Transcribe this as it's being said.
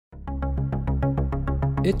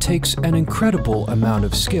It takes an incredible amount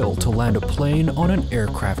of skill to land a plane on an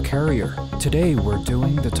aircraft carrier. Today we're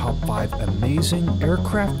doing the top 5 amazing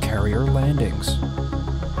aircraft carrier landings.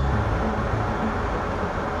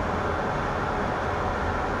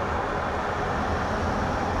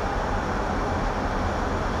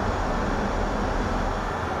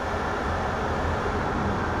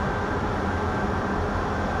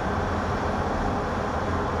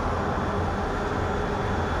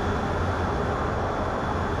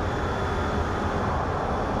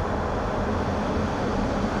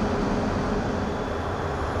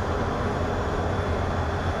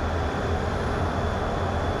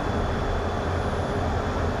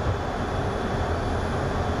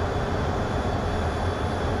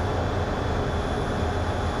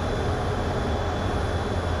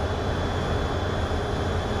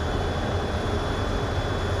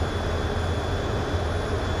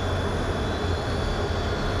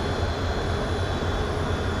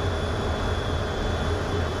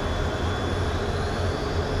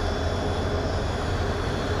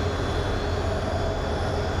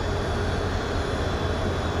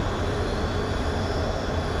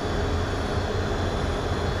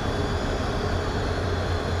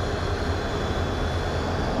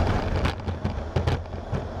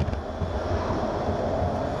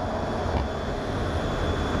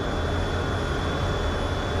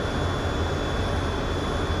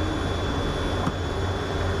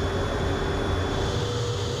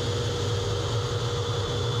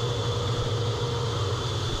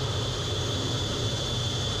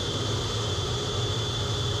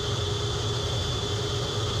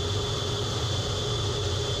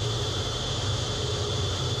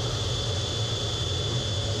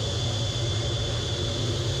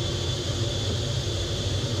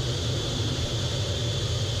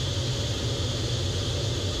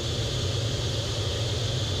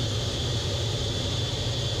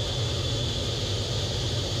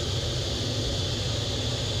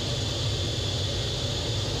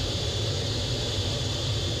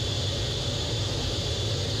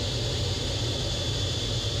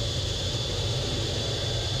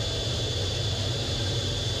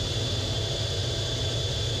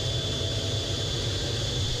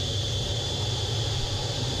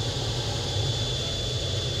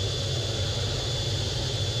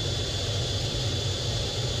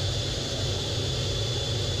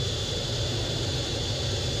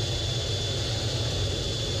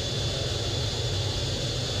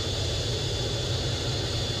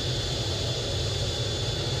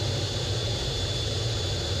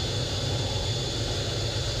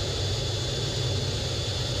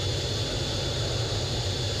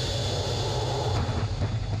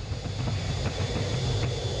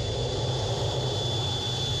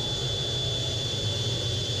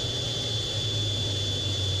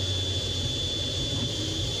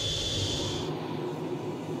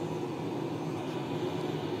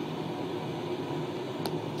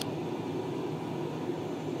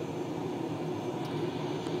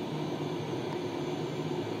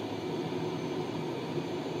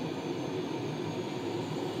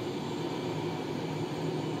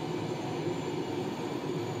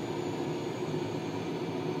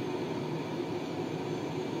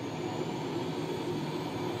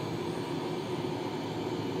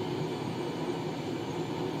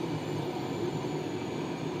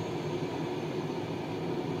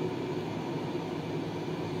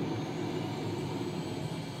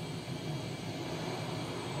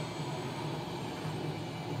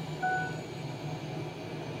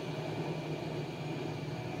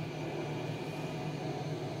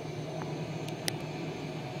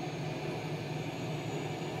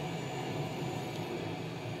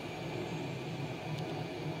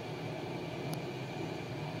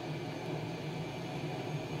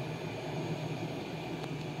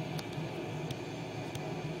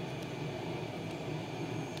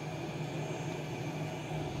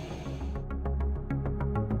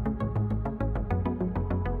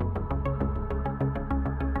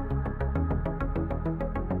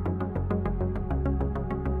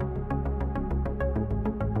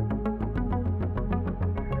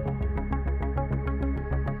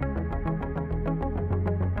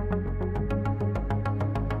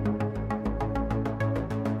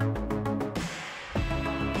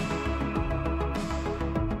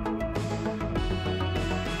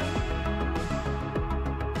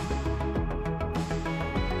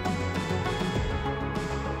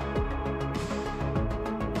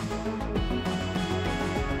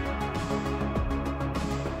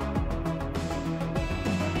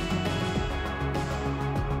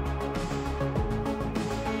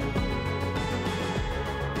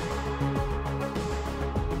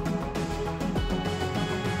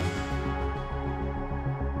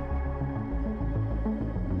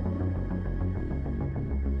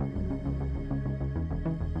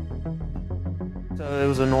 It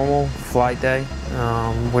was a normal flight day.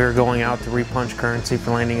 We were going out to repunch currency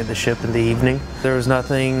for landing at the ship in the evening. There was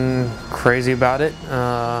nothing crazy about it.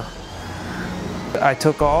 I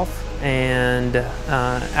took off, and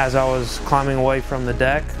as I was climbing away from the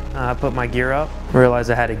deck, I put my gear up, realized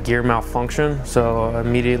I had a gear malfunction, so I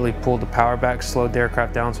immediately pulled the power back, slowed the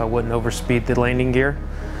aircraft down so I wouldn't overspeed the landing gear,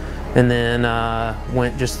 and then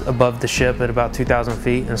went just above the ship at about 2,000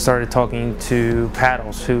 feet and started talking to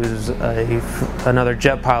Paddles, who's another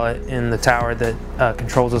jet pilot in the tower that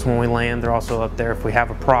controls us when we land. They're also up there if we have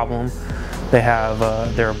a problem. They have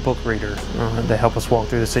their book reader. They help us walk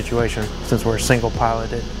through the situation since we're a single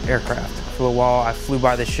piloted aircraft. For a while I flew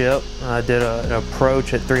by the ship, did an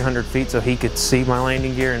approach at 300 feet so he could see my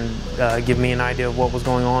landing gear and give me an idea of what was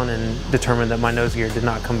going on, and determined that my nose gear did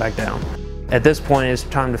not come back down. At this point it's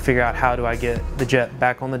time to figure out how do I get the jet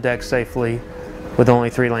back on the deck safely with only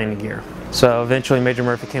 3 landing gear. So eventually Major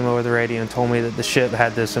Murphy came over the radio and told me that the ship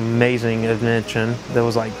had this amazing invention that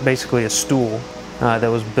was like basically a stool that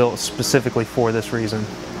was built specifically for this reason.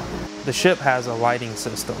 The ship has a lighting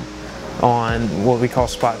system on what we call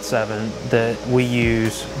spot 7 that we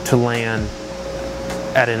use to land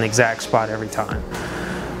at an exact spot every time.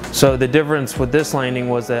 So the difference with this landing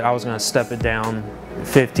was that I was going to step it down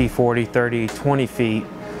 50, 40, 30, 20 feet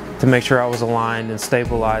to make sure I was aligned and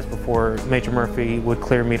stabilized before Major Murphy would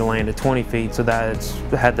clear me to land at 20 feet, so that it's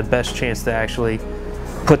had the best chance to actually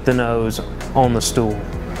put the nose on the stool.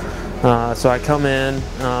 So I come in,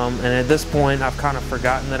 and at this point I've kind of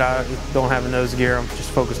forgotten that I don't have a nose gear. I'm just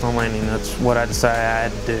focused on landing. That's what I decided I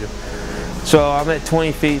had to do. So I'm at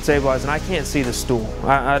 20 feet stabilized, and I can't see the stool.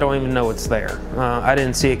 I don't even know it's there. I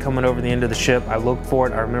didn't see it coming over the end of the ship. I looked for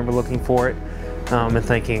it. I remember looking for it and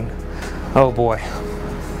thinking, oh boy,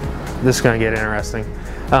 this is going to get interesting.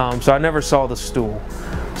 So I never saw the stool.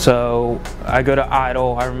 So I go to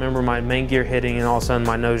idle. I remember my main gear hitting and all of a sudden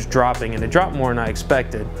my nose dropping, and it dropped more than I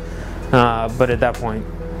expected. But at that point,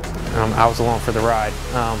 I was along for the ride.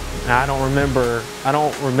 I don't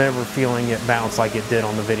remember feeling it bounce like it did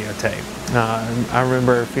on the videotape. I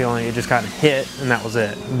remember feeling it just kind of hit, and that was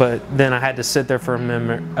it. But then I had to sit there for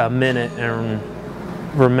a minute and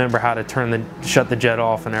remember how to shut the jet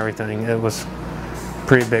off and everything. It was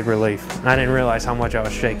pretty big relief. I didn't realize how much I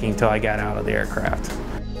was shaking until I got out of the aircraft.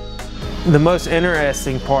 The most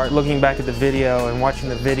interesting part, looking back at the video and watching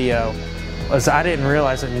the video, was I didn't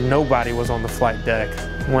realize that nobody was on the flight deck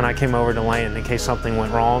when I came over to land in case something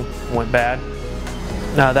went wrong, went bad.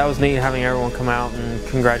 That was neat, having everyone come out and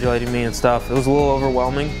congratulating me and stuff. It was a little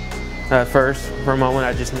overwhelming at first. For a moment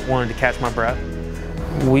I just wanted to catch my breath.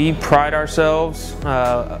 We pride ourselves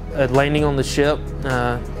at landing on the ship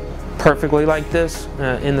perfectly like this,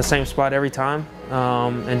 in the same spot every time,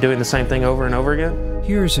 and doing the same thing over and over again.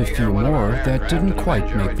 Here's a few more that didn't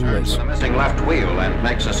quite make the list. The missing left wheel and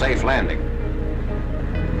makes a safe landing.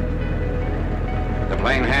 The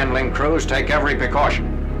plane handling crews take every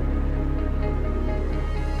precaution.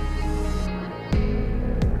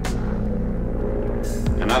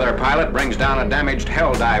 Another pilot brings down a damaged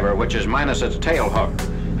hell diver, which is minus its tail hook.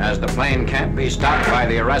 As the plane can't be stopped by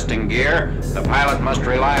the arresting gear, the pilot must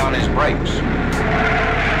rely on his brakes.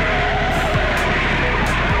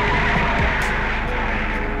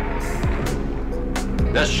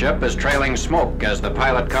 This ship is trailing smoke as the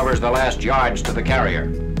pilot covers the last yards to the carrier.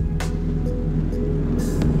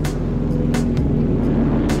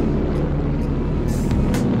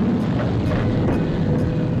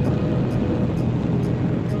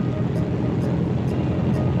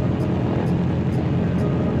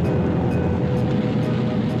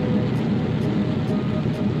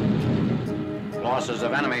 Losses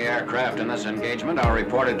of enemy aircraft in this engagement are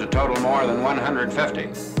reported to total more than 150.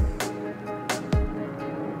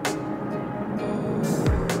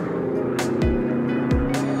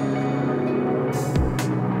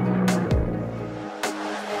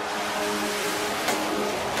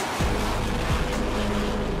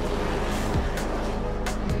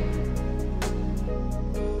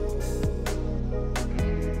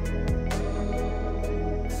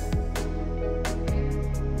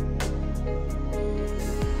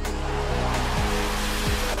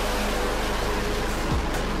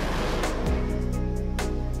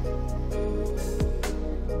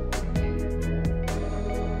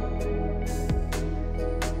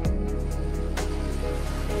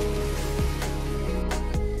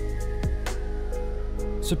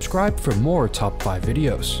 Subscribe for more Top 5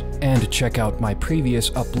 videos, and check out my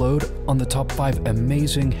previous upload on the Top 5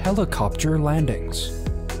 amazing helicopter landings.